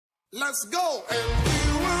Let's go, and we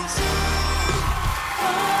will sing.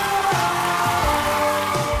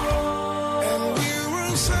 And we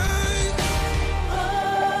will sing.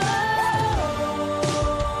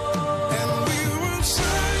 And we will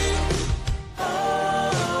sing.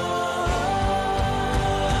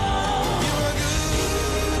 You are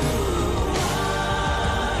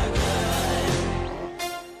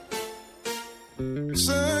good.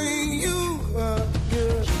 Say you are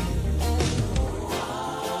good.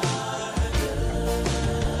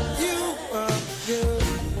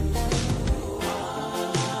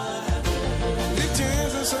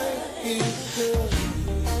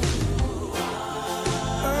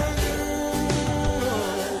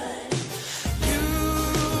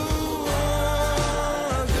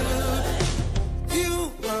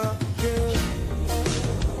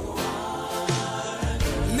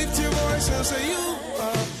 Say you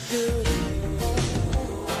are good.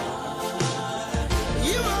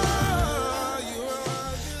 You are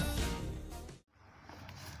good.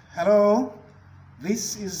 Hello,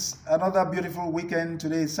 this is another beautiful weekend.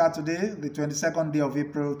 Today is Saturday, the 22nd day of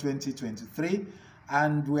April 2023,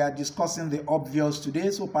 and we are discussing the obvious today,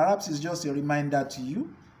 so perhaps it's just a reminder to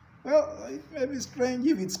you. Well, it may be strange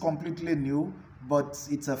if it's completely new, but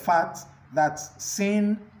it's a fact that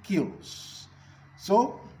sin kills.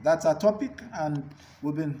 So that's our topic, and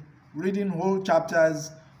we've been reading whole chapters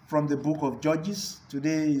from the book of Judges.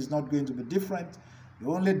 Today is not going to be different. The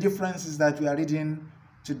only difference is that we are reading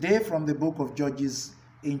today from the book of Judges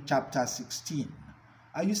in chapter 16.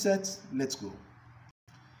 Are you set? Let's go.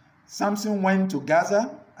 Samson went to Gaza,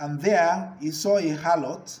 and there he saw a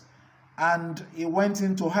harlot, and he went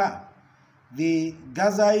into her. The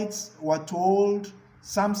Gazites were told,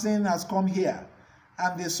 "Samson has come here,"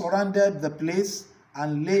 and they surrounded the place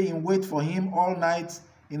and lay in wait for him all night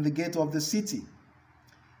in the gate of the city.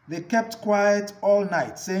 They kept quiet all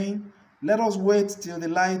night, saying, "Let us wait till the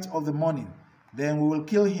light of the morning, then we will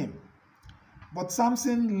kill him." But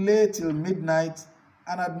Samson lay till midnight,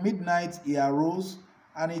 and at midnight he arose,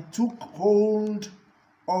 and he took hold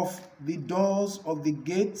of the doors of the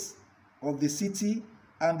gates of the city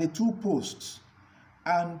and the two posts,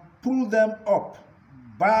 and pulled them up,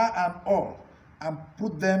 bar and all, and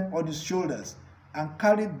put them on his shoulders, and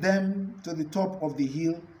carried them to the top of the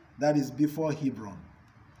hill that is before Hebron.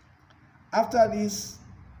 After this,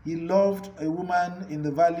 he loved a woman in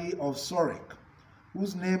the valley of Sorek,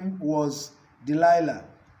 whose name was Delilah.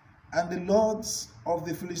 And the lords of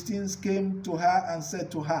the Philistines came to her and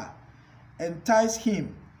said to her, "Entice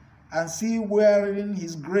him, and see wherein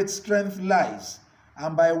his great strength lies,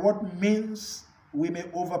 and by what means we may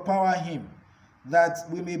overpower him, that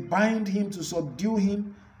we may bind him to subdue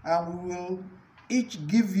him, and we will each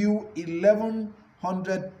give you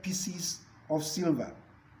 1,100 pieces of silver."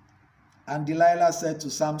 And Delilah said to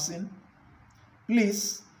Samson,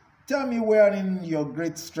 "Please tell me wherein your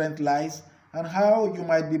great strength lies, and how you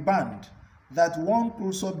might be bound, that one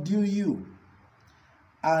could subdue you."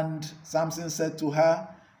 And Samson said to her,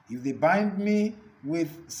 "If they bind me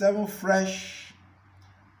with 7 fresh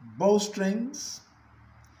bowstrings,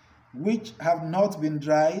 which have not been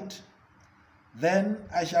dried, then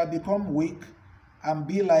I shall become weak and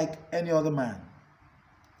be like any other man."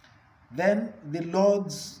 Then the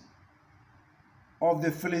lords of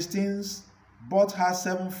the Philistines bought her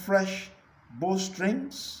 7 fresh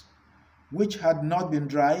bowstrings, which had not been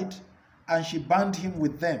dried, and she bound him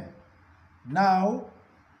with them. Now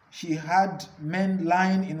she had men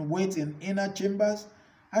lying in wait in inner chambers,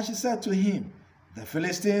 and she said to him, "The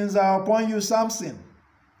Philistines are upon you, Samson."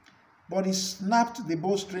 But he snapped the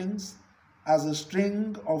bowstrings as a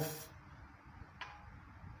string of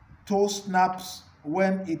tow snaps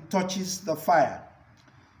when it touches the fire.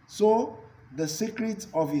 So the secret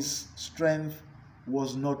of his strength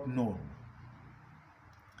was not known.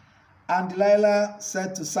 And Delilah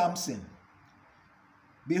said to Samson,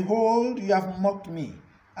 "Behold, you have mocked me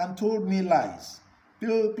and told me lies.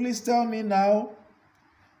 Please tell me now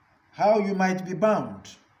how you might be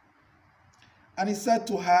bound." And he said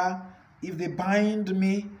to her, "If they bind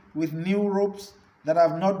me with new ropes that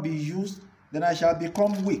have not been used, then I shall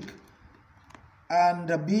become weak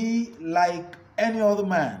and be like any other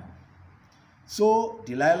man." So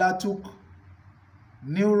Delilah took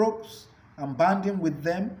new ropes and bound him with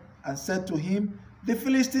them, and said to him, "The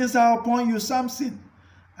Philistines are upon you, Samson."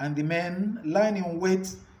 And the men lying in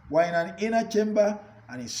wait were in an inner chamber,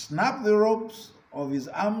 and he snapped the ropes of his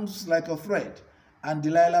arms like a thread. And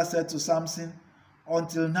Delilah said to Samson,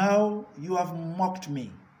 "Until now you have mocked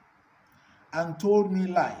me and told me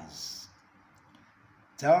lies.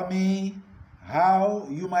 Tell me how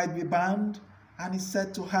you might be bound." And he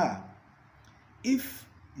said to her, "If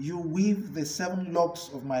you weave the 7 locks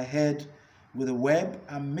of my head with a web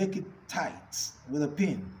and make it tight with a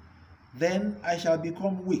pin. Then I shall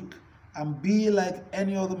become weak and be like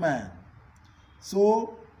any other man.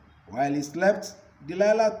 So while he slept,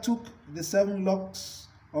 Delilah took the 7 locks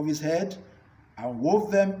of his head and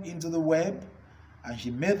wove them into the web, and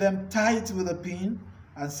she made them tight with a pin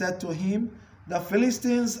and said to him, "The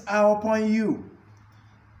Philistines are upon you,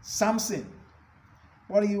 Samson."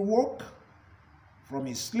 But he woke from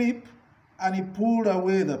his sleep, and he pulled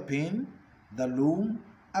away the pin, the loom,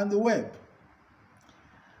 and the web.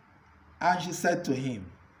 And she said to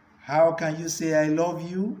him, "How can you say I love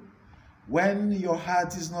you when your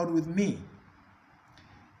heart is not with me?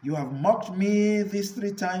 You have mocked me these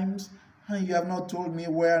 3 times, and you have not told me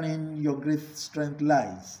wherein your great strength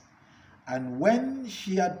lies." And when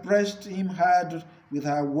she had pressed him hard with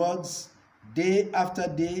her words day after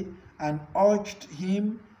day and urged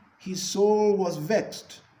him, his soul was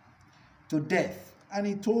vexed to death. And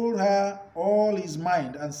he told her all his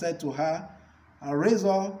mind and said to her, "A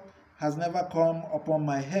razor has never come upon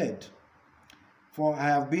my head, for I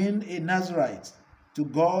have been a Nazarite to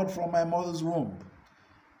God from my mother's womb.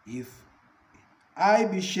 If I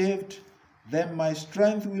be shaved, then my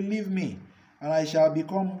strength will leave me, and I shall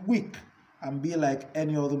become weak and be like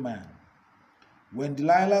any other man." When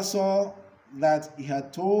Delilah saw that he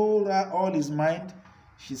had told her all his mind,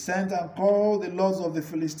 she sent and called the lords of the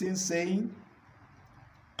Philistines, saying,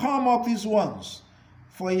 "Come up these once,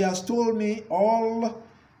 for he has told me all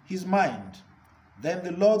his mind." Then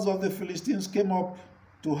the lords of the Philistines came up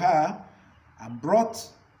to her and brought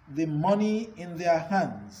the money in their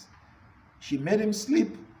hands. She made him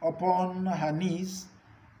sleep upon her knees,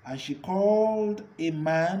 and she called a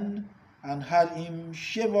man and had him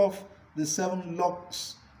shave off the 7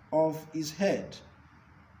 locks of his head.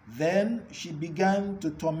 Then she began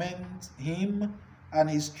to torment him, and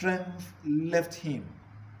his strength left him.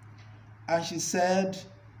 And she said,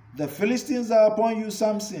 "The Philistines are upon you,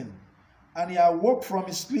 Samson." And he awoke from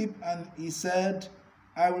his sleep, and he said,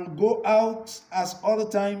 "I will go out as other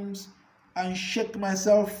times and shake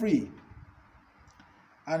myself free."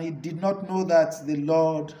 And he did not know that the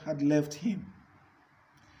Lord had left him.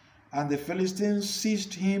 And the Philistines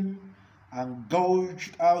seized him and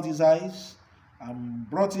gouged out his eyes and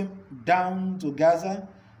brought him down to Gaza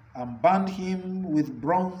and bound him with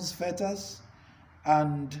bronze fetters,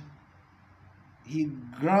 and he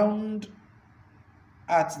ground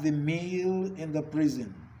at the mill in the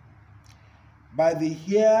prison. By the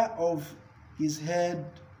hair of his head,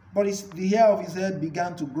 the hair of his head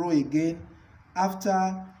began to grow again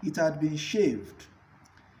after it had been shaved.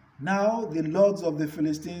 Now the lords of the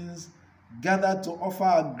Philistines gathered to offer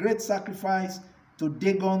a great sacrifice to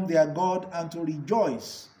Dagon their god and to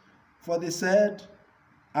rejoice, for they said,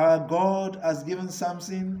 "Our God has given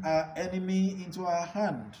Samson, our enemy, into our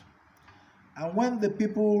hand." And when the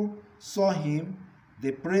people saw him,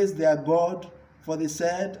 they praised their God, for they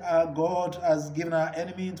said, "Our God has given our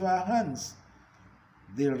enemy into our hands,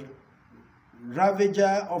 the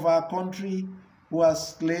ravager of our country, who has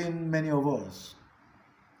slain many of us."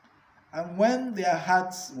 And when their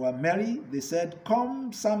hearts were merry, they said,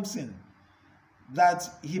 "Come, Samson, that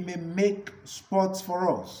he may make sports for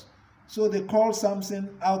us." So they called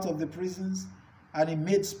Samson out of the prisons, and he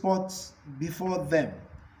made sports before them.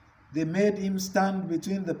 They made him stand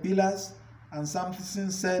between the pillars, and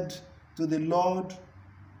Samson said to the lad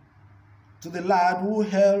who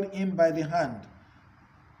held him by the hand,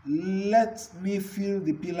 "Let me feel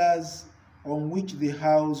the pillars on which the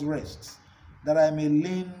house rests, that I may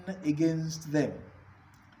lean against them."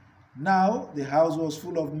 Now the house was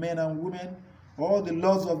full of men and women. All the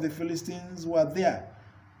lords of the Philistines were there,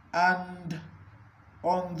 and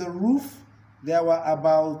on the roof there were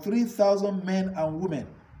about 3,000 men and women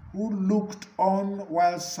who looked on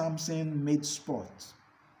while Samson made sport.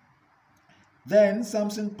 Then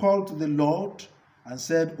Samson called to the Lord and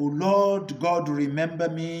said, "O Lord God, remember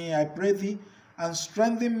me, I pray thee, and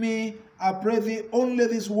strengthen me, I pray thee, only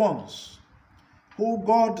this once. O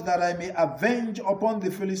God, that I may avenge upon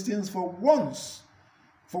the Philistines for once,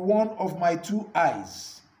 for one of my 2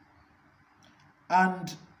 eyes."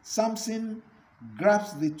 And Samson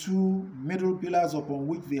grasped the 2 middle pillars upon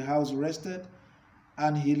which the house rested,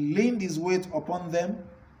 and he leaned his weight upon them,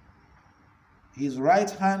 his right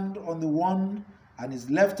hand on the one and his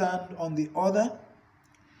left hand on the other.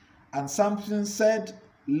 And Samson said,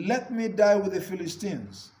 "Let me die with the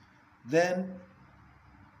Philistines." Then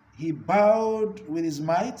he bowed with his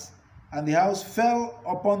might, and the house fell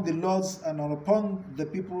upon the lords and upon the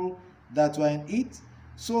people that were in it.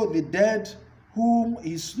 So the dead whom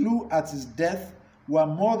he slew at his death were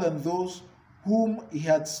more than those whom he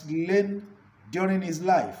had slain during his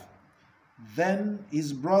life. Then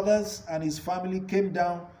his brothers and his family came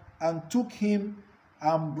down and took him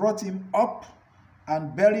and brought him up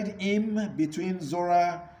and buried him between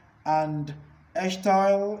Zorah and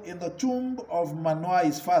Eshtaol in the tomb of Manoah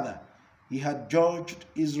his father. He had judged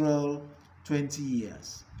Israel 20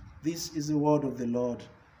 years. This is the word of the Lord.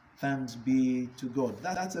 Thanks be to God.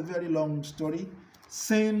 That's a very long story.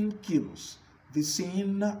 Sin kills. The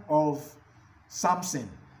sin of Samson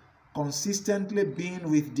consistently being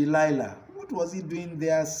with Delilah. What was he doing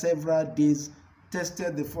there several days?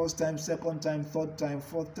 Tested the first time, second time, third time,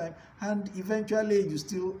 fourth time, and eventually you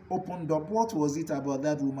still opened up. What was it about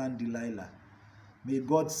that woman Delilah? May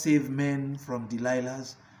God save men from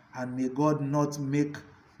Delilahs, and may God not make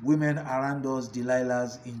women around us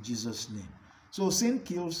Delilahs in Jesus' name. So sin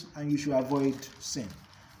kills, and you should avoid sin.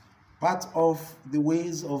 Part of the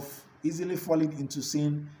ways of easily falling into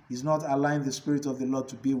sin is not allowing the Spirit of the Lord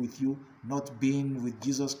to be with you, not being with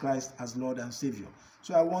Jesus Christ as Lord and Savior.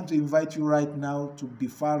 So I want to invite you right now to be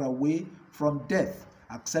far away from death.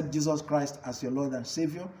 Accept Jesus Christ as your Lord and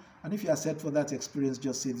Savior. And if you are set for that experience,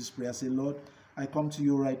 just say this prayer. Say, Lord, I come to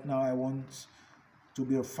you right now. I want to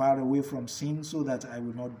be far away from sin so that I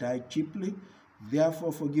will not die cheaply.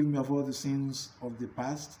 Therefore, forgive me of all the sins of the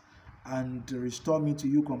past and restore me to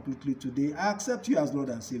you completely today. I accept you as Lord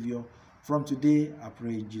and Savior. From today, I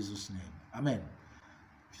pray in Jesus' name. Amen.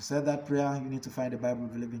 If you said that prayer, you need to find a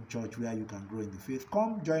Bible-believing church where you can grow in the faith.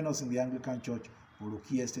 Come join us in the Anglican Church,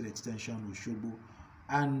 Goke Estate Extension, Osogbo.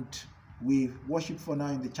 And we worship for now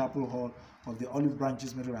in the chapel hall of the Olive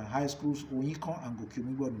Branches Middle and High Schools, Oyikan and Goke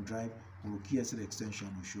Omigbodun Drive, Goke Estate Extension,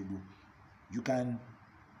 Osogbo. You can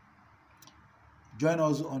join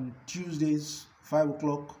us on Tuesdays, 5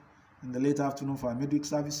 o'clock in the late afternoon for our midweek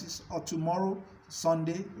services, or tomorrow,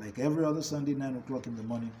 Sunday, like every other Sunday, 9 o'clock in the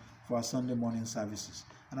morning for our Sunday morning services.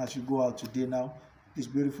 And as you go out today now, this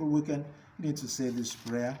beautiful weekend, you need to say this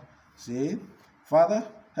prayer. Say, Father,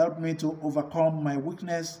 help me to overcome my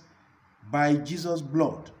weakness by Jesus'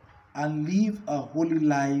 blood and live a holy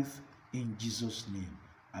life in Jesus' name.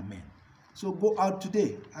 Amen. So go out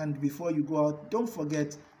today, and before you go out, don't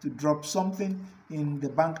forget to drop something in the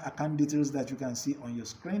bank account details that you can see on your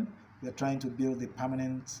screen. We're trying to build a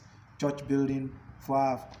permanent church building for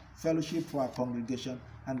our fellowship, for our congregation,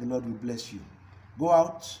 and the Lord will bless you. Go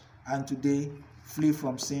out and today flee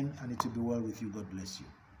from sin, and it will be well with you. God bless you.